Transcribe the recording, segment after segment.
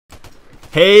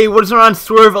Hey, what is going on,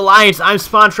 Swerve Alliance? I'm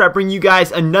SpawnTrap bringing you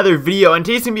guys another video, and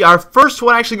today's going to be our first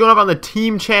one actually going up on the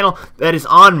team channel that is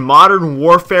on Modern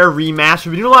Warfare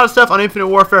Remastered. We do a lot of stuff on Infinite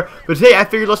Warfare, but today I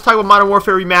figured let's talk about Modern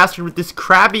Warfare Remastered with this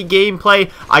crappy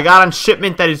gameplay I got on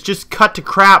shipment that is just cut to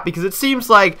crap, because it seems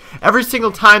like every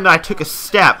single time that I took a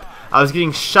step, I was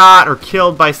getting shot or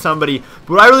killed by somebody. But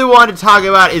what I really wanted to talk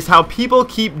about is how people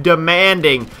keep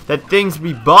demanding that things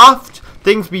be buffed,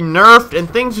 things be nerfed, and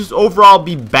things just overall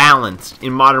be balanced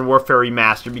in Modern Warfare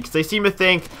Remastered, because they seem to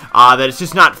think that it's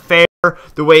just not fair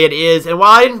the way it is. And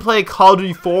while I didn't play Call of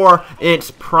Duty 4 in its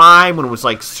prime when it was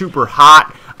like super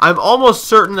hot, I'm almost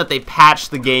certain that they patched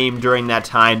the game during that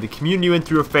time. The community went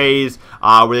through a phase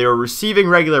where they were receiving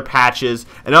regular patches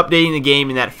and updating the game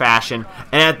in that fashion.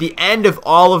 And at the end of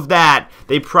all of that,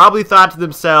 they probably thought to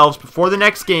themselves, before the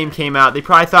next game came out, they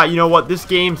probably thought, you know what, this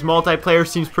game's multiplayer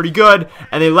seems pretty good.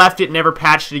 And they left it, never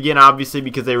patched it again, obviously,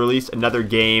 because they released another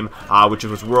game, which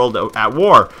was World at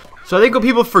War. So I think what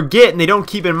people forget and they don't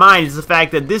keep in mind is the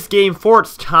fact that this game, for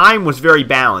its time, was very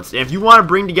balanced. And if you want to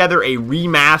bring together a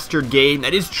remastered game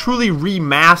that is truly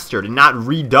remastered and not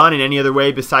redone in any other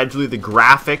way besides really the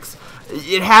graphics,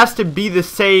 it has to be the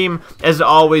same as it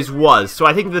always was. So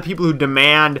I think the people who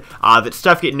demand that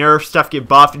stuff get nerfed, stuff get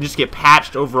buffed, and just get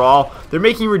patched overall, they're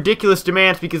making ridiculous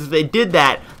demands, because if they did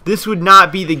that, this would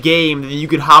not be the game that you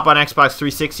could hop on Xbox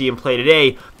 360 and play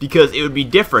today, because it would be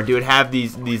different. It would have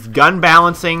these gun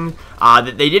balancing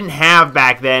that they didn't have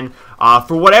back then.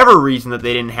 For whatever reason that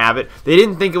they didn't have it, they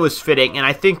didn't think it was fitting, and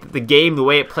I think that the game, the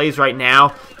way it plays right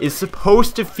now, is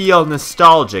supposed to feel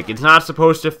nostalgic. It's not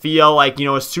supposed to feel like, you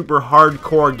know, a super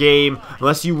hardcore game,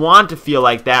 unless you want to feel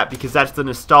like that, because that's the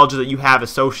nostalgia that you have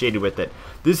associated with it.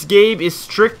 This game is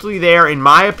strictly there, in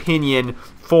my opinion,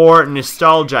 for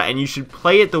nostalgia, and you should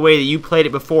play it the way that you played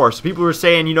it before. So people were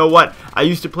saying, you know what, I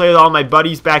used to play with all my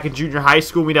buddies back in junior high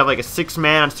school. We'd have like a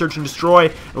 6-man on Search and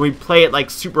Destroy, and we'd play it like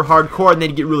super hardcore, and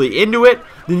they'd get really into it.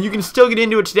 Then you can still get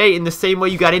into it today in the same way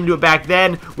you got into it back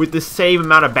then, with the same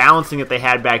amount of balancing that they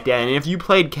had back then. And if you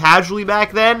played casually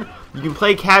back then, you can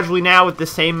play casually now with the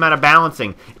same amount of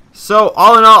balancing. So,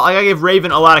 all in all, I gotta give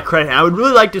Raven a lot of credit, and I would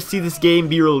really like to see this game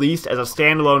be released as a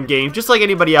standalone game, just like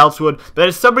anybody else would. But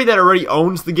as somebody that already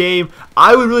owns the game,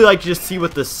 I would really like to just see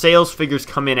what the sales figures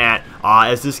come in at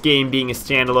as this game being a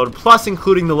standalone, plus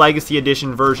including the Legacy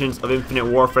Edition versions of Infinite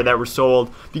Warfare that were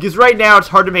sold. Because right now, it's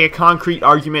hard to make a concrete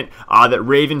argument that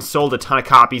Raven sold a ton of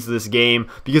copies of this game,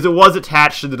 because it was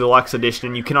attached to the Deluxe Edition,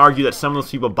 and you can argue that some of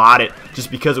those people bought it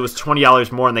just because it was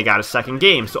 $20 more and they got a second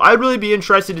game. So I'd really be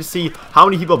interested to see how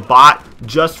many people bought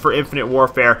just for Infinite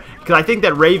Warfare, because I think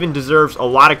that Raven deserves a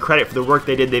lot of credit for the work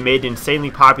they did. They made an insanely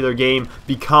popular game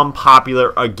become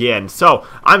popular again. So,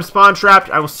 I'm SpawnTrapped.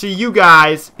 I will see you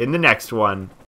guys in the next one.